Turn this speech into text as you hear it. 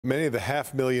Many of the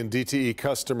 500,000 DTE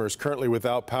customers currently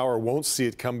without power won't see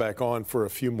it come back on for a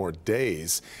few more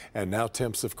days. And now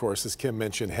temps, of course, as Kim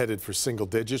mentioned, headed for single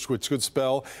digits, which could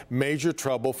spell major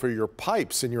trouble for your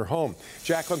pipes in your home.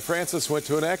 Jacqueline Francis went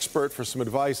to an expert for some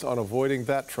advice on avoiding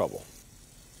that trouble.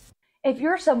 If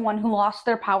you're someone who lost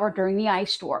their power during the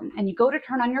ice storm and you go to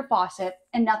turn on your faucet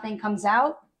and nothing comes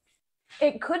out,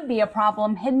 it could be a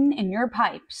problem hidden in your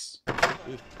pipes.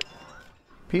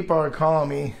 People are calling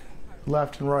me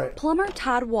left and right. Plumber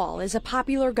Todd Wall is a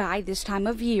popular guy this time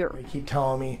of year. They keep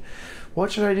telling me,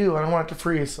 what should I do? I don't want it to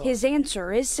freeze. His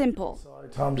answer is simple. So I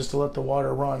tell them just to let the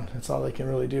water run. That's all they can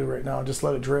really do right now. Just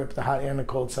let it drip, the hot and the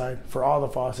cold side, for all the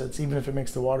faucets. Even if it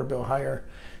makes the water bill higher,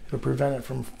 it'll prevent it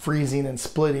from freezing and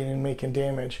splitting and making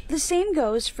damage. The same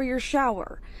goes for your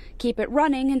shower. Keep it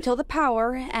running until the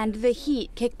power and the heat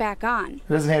kick back on. It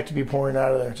doesn't have to be pouring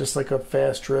out of there, just like a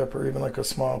fast drip or even like a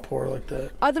small pour like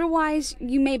that. Otherwise,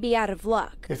 you may be out of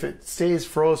luck. If it stays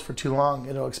froze for too long,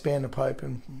 it'll expand the pipe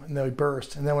and they'll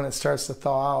burst. And then when it starts to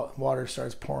thaw out, water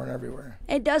starts pouring everywhere.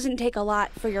 It doesn't take a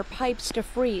lot for your pipes to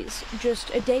freeze.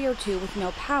 Just a day or two with no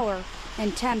power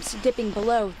and temps dipping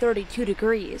below 32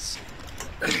 degrees.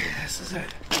 This is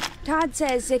it. Todd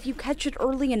says if you catch it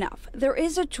early enough, there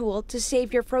is a tool to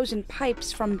save your frozen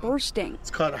pipes from bursting.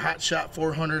 It's called a Hot Shot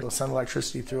 400. It'll send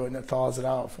electricity through it and it thaws it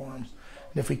out for them.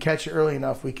 And if we catch it early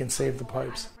enough, we can save the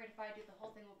pipes.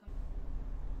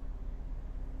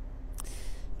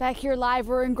 Back here live,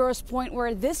 we're in Grosse Pointe,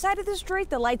 where this side of the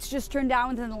street, the lights just turned down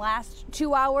within the last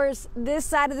 2 hours. This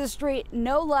side of the street,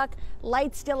 no luck.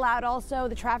 Lights still out also.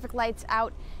 The traffic lights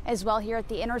out as well here at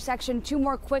the intersection. Two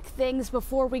more quick things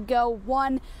before we go.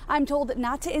 One, I'm told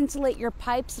not to insulate your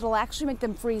pipes. It'll actually make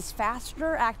them freeze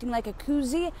faster, acting like a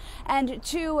koozie. And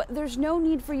two, there's no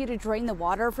need for you to drain the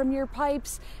water from your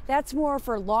pipes. That's more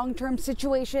for long-term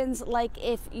situations, like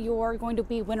if you're going to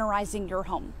be winterizing your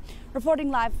home. Reporting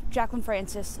live, Jacqueline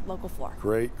Francis, Local 4.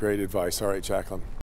 Great advice. All right, Jacqueline.